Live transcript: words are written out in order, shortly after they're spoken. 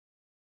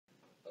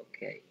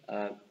Okay,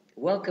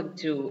 welcome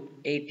to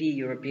AP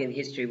European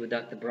History with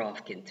Dr.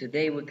 Brovkin.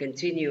 Today we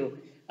continue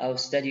our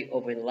study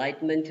of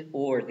Enlightenment,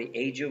 or the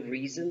Age of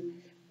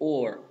Reason,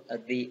 or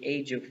the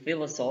Age of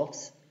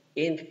Philosophs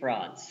in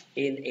France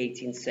in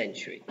 18th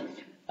century.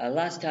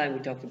 Last time we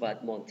talked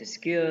about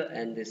Montesquieu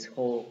and this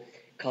whole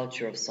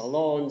culture of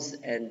salons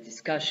and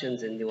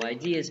discussions and new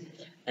ideas,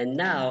 and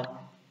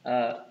now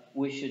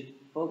we should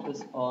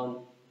focus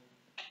on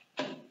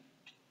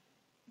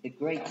the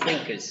great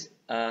thinkers.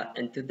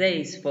 And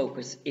today's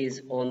focus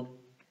is on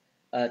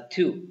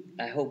two.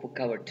 I hope we'll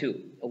cover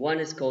two. One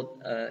is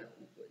called,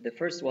 the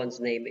first one's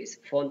name is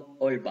Von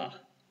Holbach.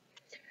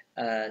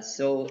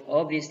 So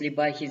obviously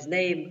by his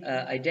name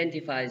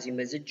identifies him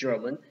as a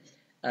German,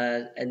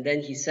 and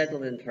then he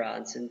settled in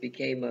France and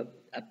became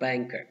a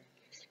banker.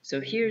 So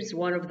here's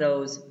one of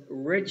those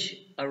rich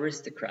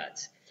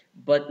aristocrats,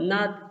 but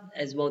not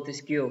as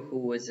Montesquieu, who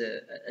was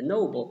a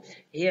noble.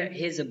 Here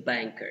he's a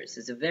banker.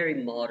 He's a very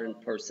modern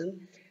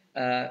person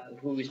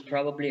who is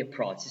probably a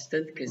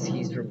Protestant because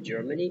he's from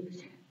Germany,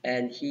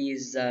 and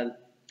he's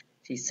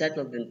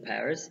settled in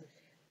Paris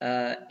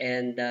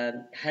and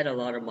had a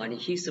lot of money.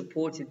 He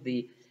supported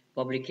the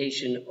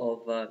publication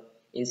of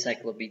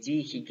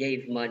Encyclopédie. He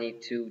gave money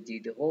to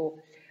Diderot,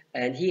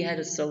 and he had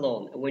a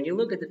salon. When you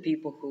look at the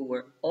people who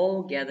were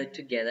all gathered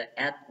together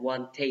at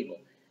one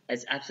table,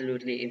 it's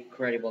absolutely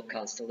incredible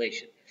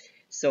constellation.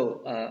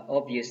 So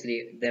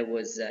obviously there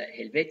was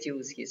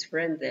Helvetius, his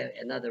friend there,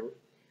 another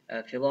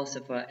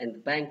philosopher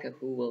and banker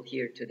who we'll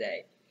hear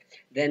today.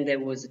 Then there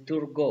was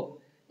Turgot,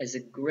 as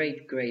a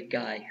great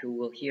guy who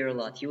we'll hear a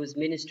lot. He was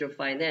Minister of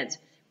Finance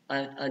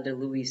under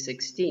Louis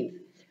XVI,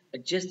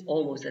 just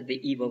almost at the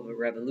eve of a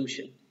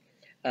revolution.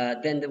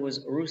 Then there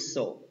was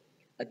Rousseau,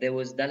 there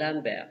was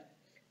D'Alembert,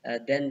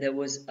 then there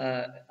was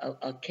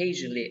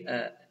occasionally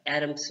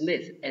Adam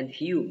Smith and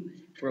Hume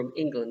from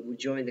England who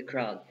joined the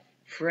crowd.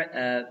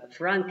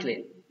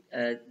 Franklin,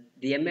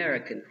 the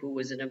American who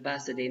was an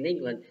ambassador in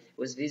England,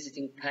 was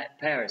visiting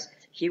Paris.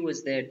 He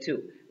was there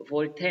too.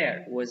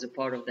 Voltaire was a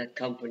part of that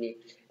company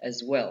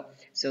as well.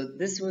 So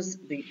this was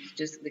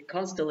just the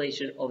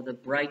constellation of the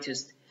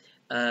brightest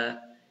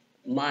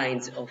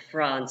minds of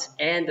France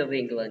and of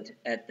England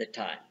at the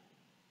time.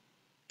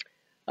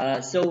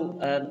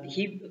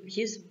 He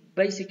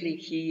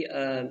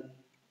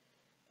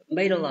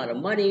made a lot of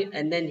money,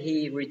 and then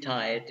he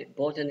retired,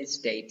 bought an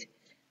estate,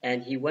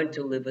 and he went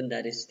to live in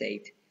that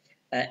estate.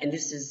 And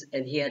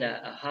he had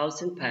a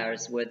house in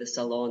Paris where the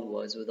salon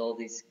was, with all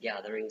these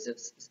gatherings of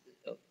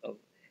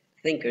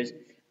thinkers.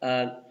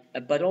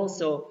 But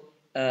also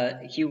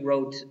he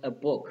wrote a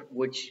book,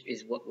 which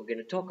is what we're going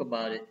to talk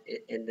about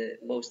in the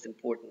most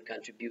important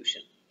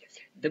contribution.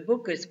 The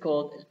book is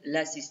called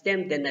Le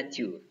Système de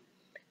Nature.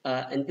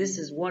 And this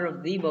is one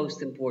of the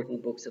most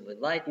important books of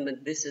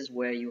Enlightenment. This is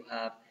where you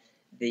have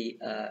the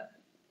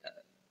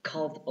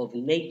cult of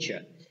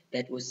nature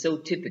that was so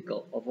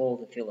typical of all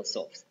the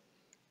philosophers.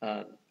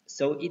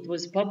 So it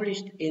was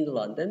published in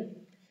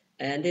London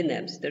and in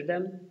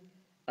Amsterdam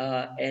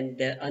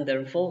and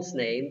under a false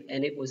name,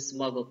 and it was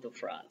smuggled to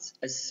France.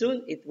 As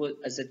soon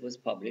as it was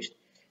published,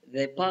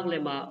 the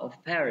Parlement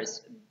of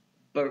Paris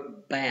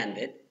banned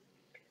it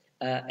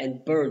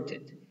and burnt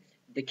it.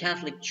 The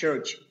Catholic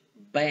Church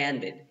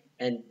banned it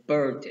and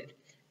burnt it,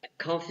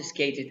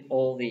 confiscated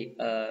all the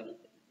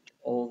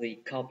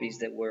copies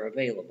that were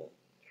available.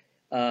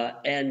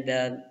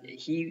 And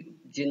he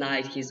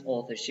denied his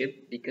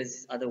authorship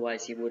because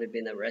otherwise he would have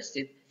been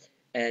arrested,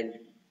 and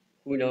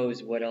who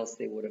knows what else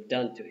they would have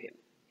done to him.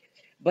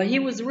 But he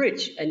was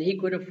rich, and he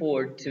could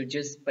afford to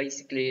just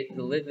basically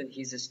live in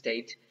his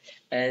estate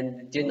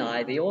and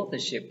deny the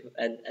authorship,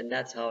 and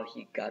that's how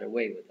he got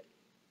away with it.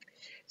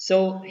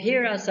 So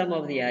here are some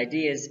of the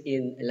ideas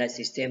in Le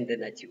Système de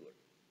Nature.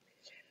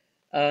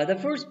 The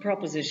first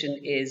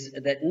proposition is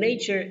that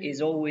nature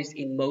is always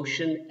in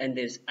motion and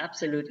there's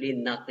absolutely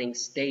nothing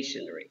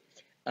stationary.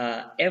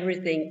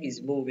 Everything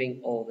is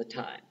moving all the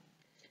time.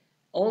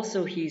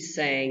 Also, he's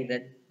saying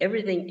that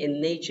everything in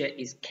nature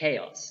is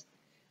chaos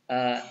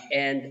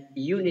and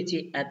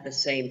unity at the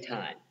same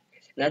time.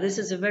 Now, this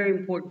is a very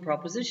important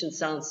proposition.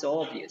 Sounds so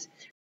obvious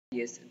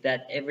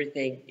that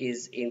everything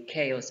is in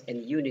chaos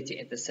and unity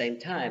at the same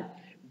time.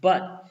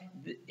 But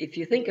if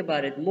you think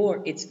about it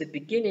more, it's the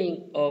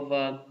beginning of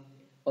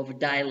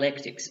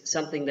dialectics,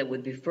 something that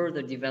would be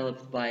further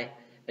developed by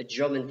a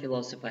German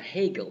philosopher,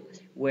 Hegel,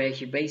 where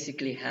he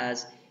basically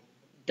has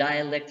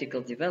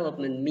dialectical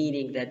development,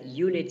 meaning that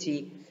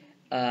unity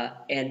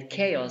and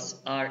chaos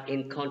are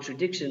in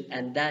contradiction,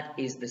 and that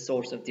is the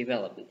source of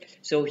development.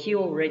 So he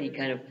already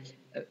kind of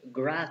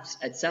grasps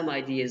at some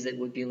ideas that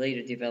would be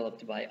later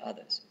developed by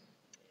others.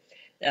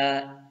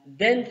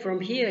 Then from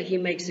here he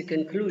makes a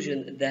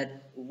conclusion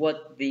that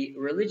what the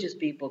religious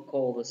people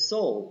call the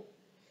soul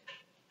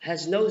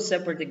has no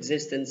separate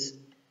existence,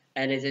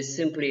 and it is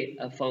simply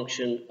a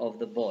function of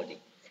the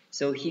body.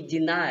 So he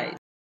denies.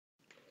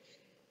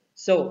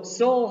 So,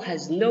 soul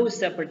has no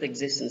separate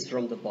existence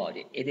from the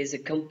body. It is a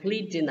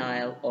complete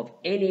denial of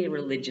any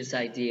religious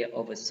idea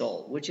of a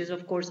soul, which is,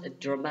 of course, a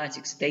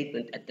dramatic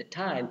statement at the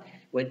time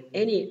when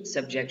any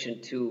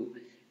subjection to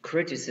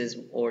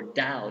criticism or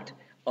doubt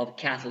of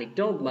Catholic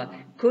dogma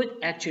could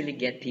actually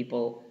get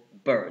people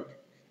burned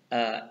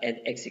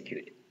and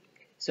executed.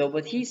 So,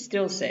 but he's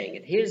still saying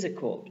it. Here's a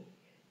quote.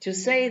 To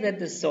say that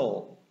the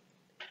soul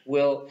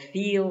will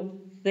feel,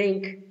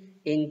 think,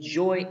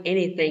 enjoy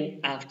anything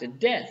after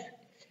death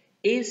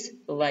is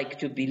like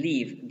to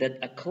believe that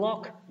a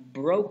clock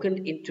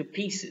broken into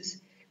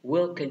pieces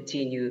will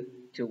continue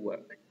to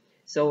work.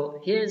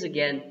 So here's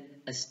again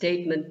a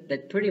statement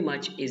that pretty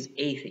much is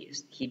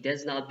atheist. He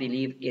does not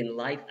believe in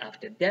life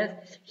after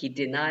death. He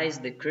denies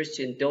the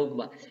Christian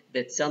dogma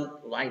that some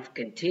life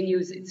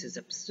continues. It's as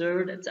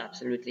absurd. It's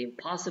absolutely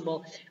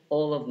impossible.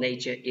 All of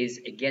nature is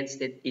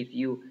against it if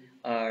you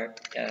are,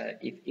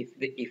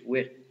 if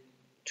we're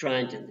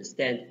trying to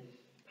understand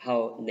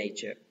how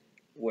nature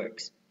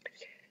works.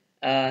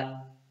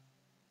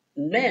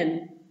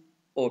 Men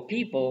or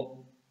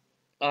people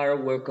are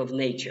a work of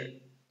nature,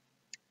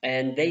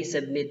 and they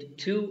submit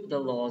to the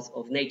laws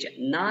of nature,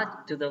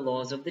 not to the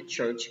laws of the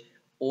church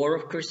or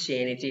of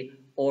Christianity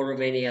or of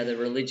any other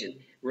religion.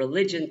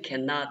 Religion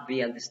cannot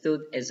be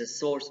understood as a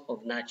source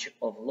of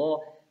law.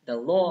 The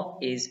law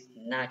is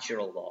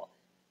natural law.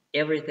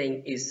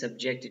 Everything is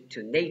subjected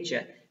to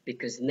nature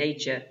because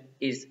nature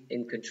is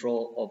in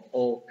control of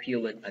all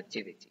human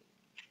activity.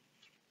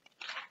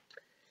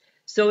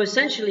 So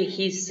essentially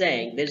he's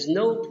saying there's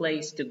no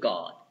place to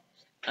God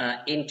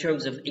in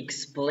terms of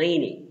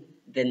explaining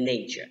the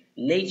nature.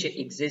 Nature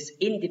exists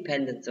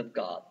independent of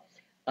God,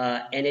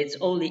 and it's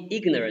only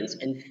ignorance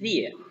and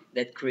fear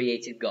that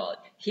created God.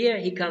 Here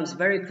he comes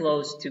very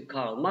close to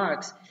Karl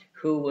Marx,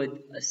 who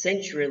would a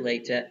century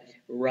later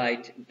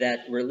write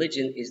that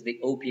religion is the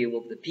opium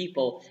of the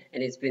people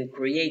and it's been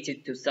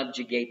created to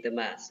subjugate the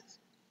masses.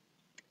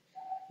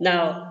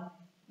 Now,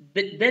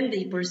 but then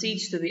he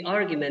proceeds to the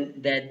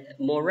argument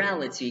that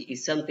morality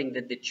is something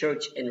that the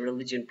church and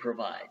religion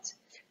provides.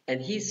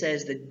 And he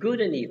says that good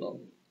and evil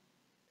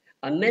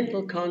are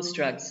mental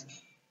constructs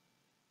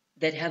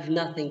that have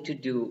nothing to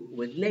do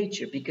with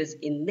nature, because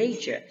in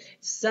nature,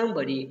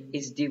 somebody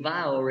is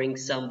devouring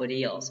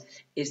somebody else,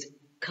 is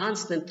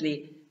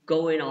constantly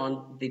going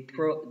on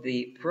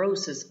the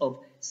process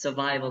of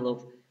survival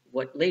of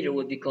what later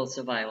would be called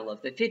survival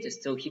of the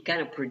fittest. So he kind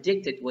of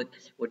predicted what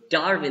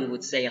Darwin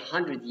would say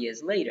 100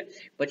 years later.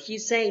 But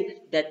he's saying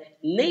that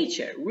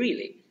nature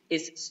really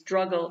is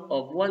struggle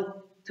of one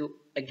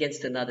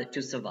against another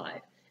to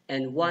survive.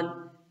 And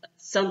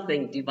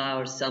something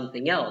devours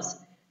something else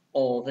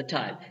all the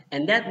time.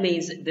 And that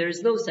means there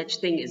is no such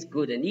thing as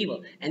good and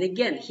evil. And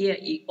again, here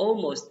he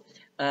almost,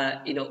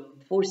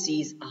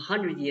 foresees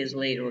 100 years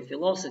later a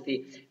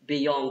philosophy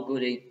beyond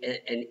good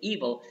and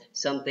evil,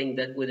 something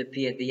that would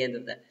appear at the end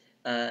of the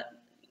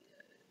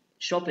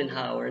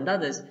Schopenhauer and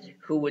others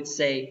who would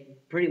say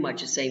pretty much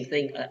the same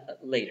thing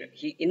later.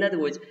 In other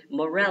words,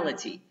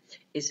 morality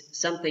is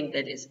something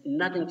that has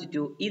nothing to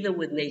do either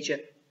with nature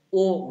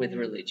or with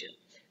religion,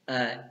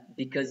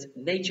 because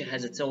nature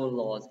has its own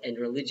laws and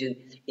religion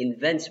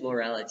invents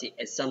morality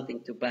as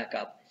something to back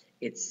up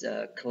its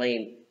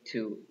claim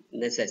to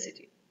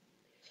necessity.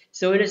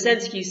 So in a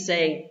sense, he's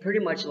saying pretty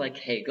much like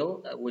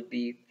Hegel would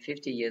be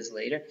 50 years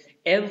later,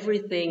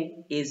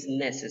 everything is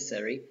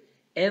necessary,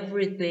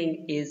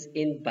 everything is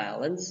in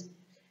balance,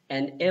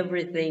 and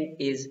everything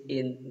is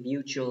in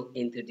mutual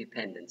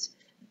interdependence.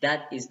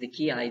 That is the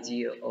key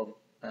idea of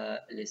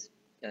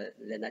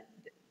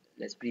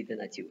l'esprit de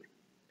nature.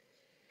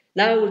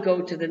 Now we'll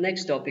go to the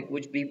next topic,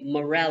 which would be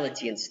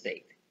morality and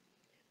state.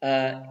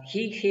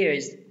 Here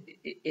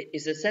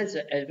is a sense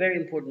a very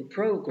important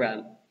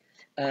program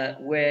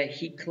where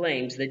he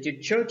claims that the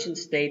church and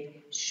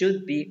state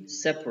should be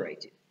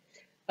separated.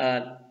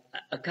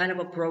 A kind of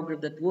a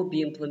program that will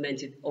be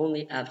implemented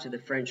only after the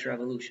French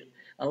Revolution.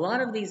 A lot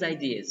of these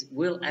ideas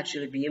will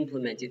actually be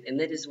implemented, and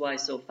that is why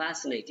it's so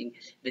fascinating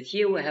that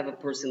here we have a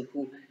person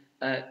who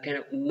kind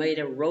of made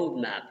a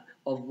roadmap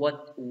of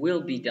what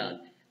will be done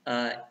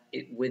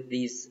with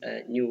these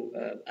new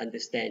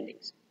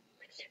understandings.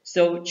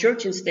 So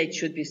church and state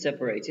should be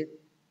separated.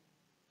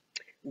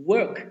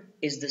 Work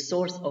is the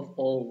source of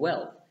all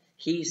wealth.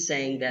 He's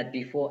saying that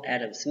before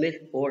Adam Smith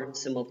or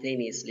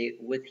simultaneously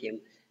with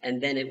him,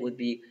 and then it would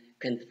be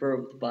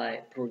confirmed by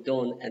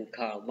Proudhon and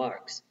Karl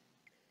Marx.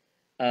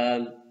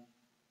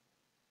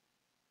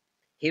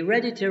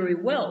 Hereditary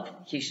wealth,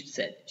 he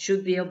said,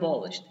 should be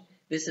abolished.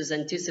 This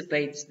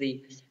anticipates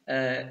the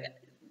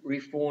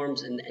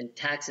reforms and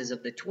taxes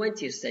of the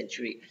 20th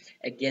century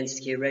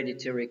against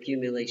hereditary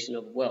accumulation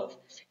of wealth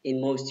in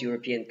most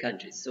European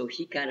countries. So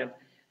he kind of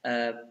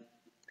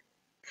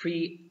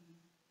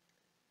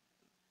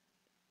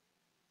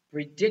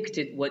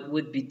predicted what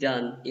would be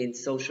done in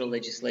social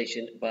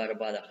legislation about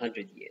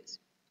 100 years.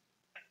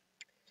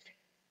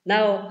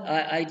 Now,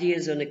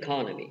 ideas on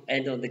economy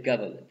and on the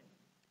government.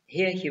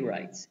 Here he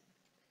writes,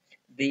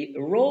 the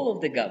role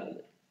of the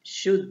government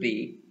should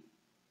be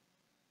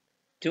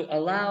to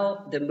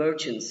allow the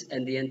merchants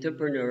and the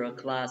entrepreneurial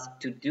class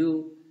to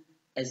do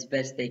as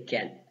best they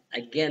can.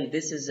 Again,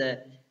 this is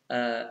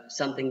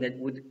something that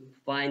would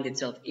find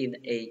itself in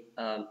a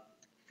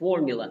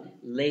formula,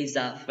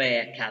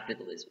 laissez-faire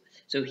capitalism.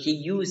 So he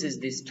uses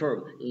this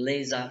term,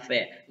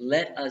 laissez-faire.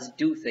 Let us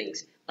do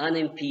things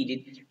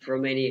unimpeded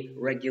from any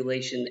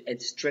regulation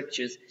and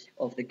strictures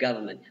of the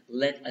government.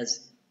 Let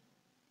us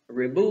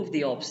remove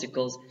the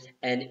obstacles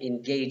and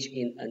engage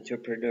in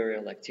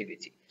entrepreneurial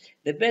activity.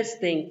 The best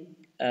thing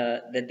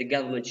that the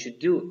government should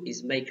do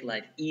is make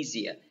life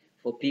easier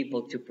for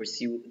people to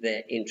pursue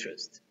their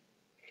interests.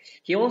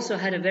 He also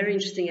had a very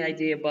interesting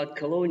idea about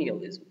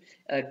colonialism,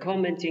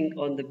 commenting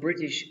on the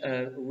British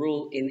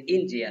rule in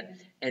India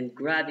and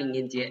grabbing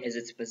India as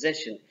its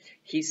possession.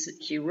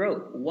 He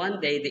wrote,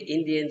 one day the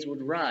Indians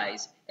would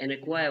rise and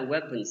acquire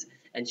weapons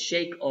and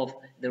shake off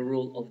the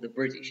rule of the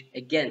British.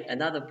 Again,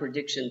 another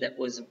prediction that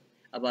was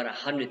about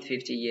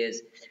 150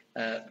 years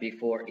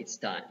before its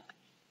time.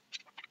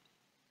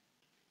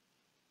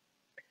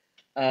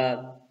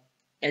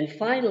 And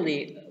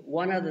finally,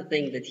 one other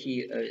thing that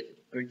he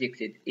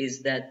predicted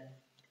is that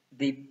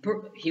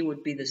he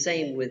would be the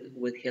same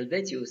with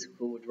Helvetius,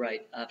 who would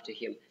write after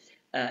him,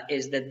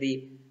 is that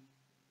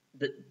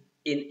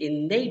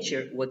in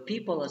nature, what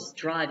people are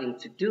striving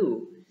to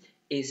do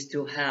is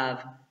to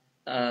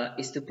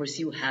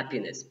pursue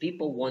happiness.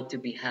 People want to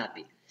be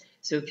happy.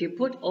 So if you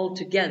put all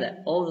together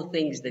all the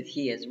things that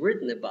he has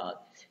written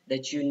about,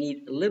 that you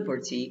need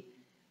liberty,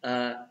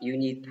 you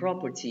need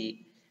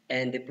property,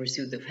 and the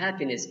pursuit of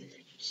happiness,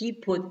 he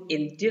put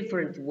in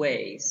different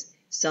ways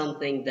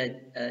something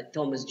that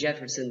Thomas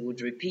Jefferson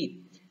would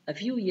repeat. A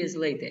few years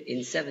later, in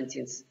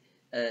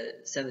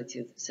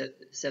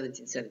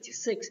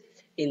 1776,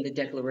 in the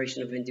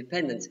Declaration of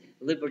Independence,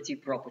 liberty,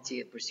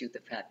 property, and pursuit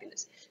of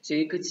happiness. So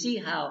you could see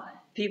how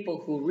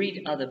people who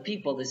read other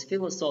people, these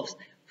philosophers,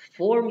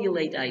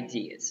 formulate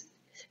ideas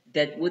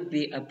that would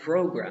be a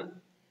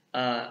program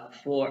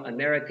for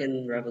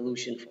American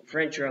Revolution, for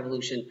French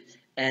Revolution,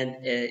 and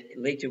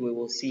later we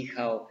will see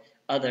how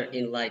other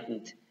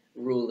enlightened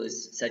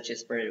rulers such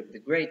as Frederick the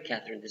Great,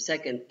 Catherine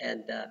II,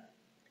 and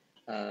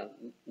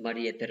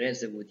Maria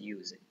Theresa would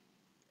use it.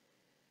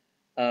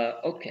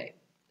 Okay,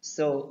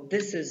 so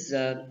this is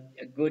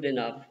good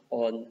enough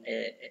on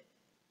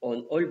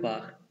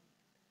Holbach,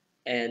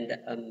 and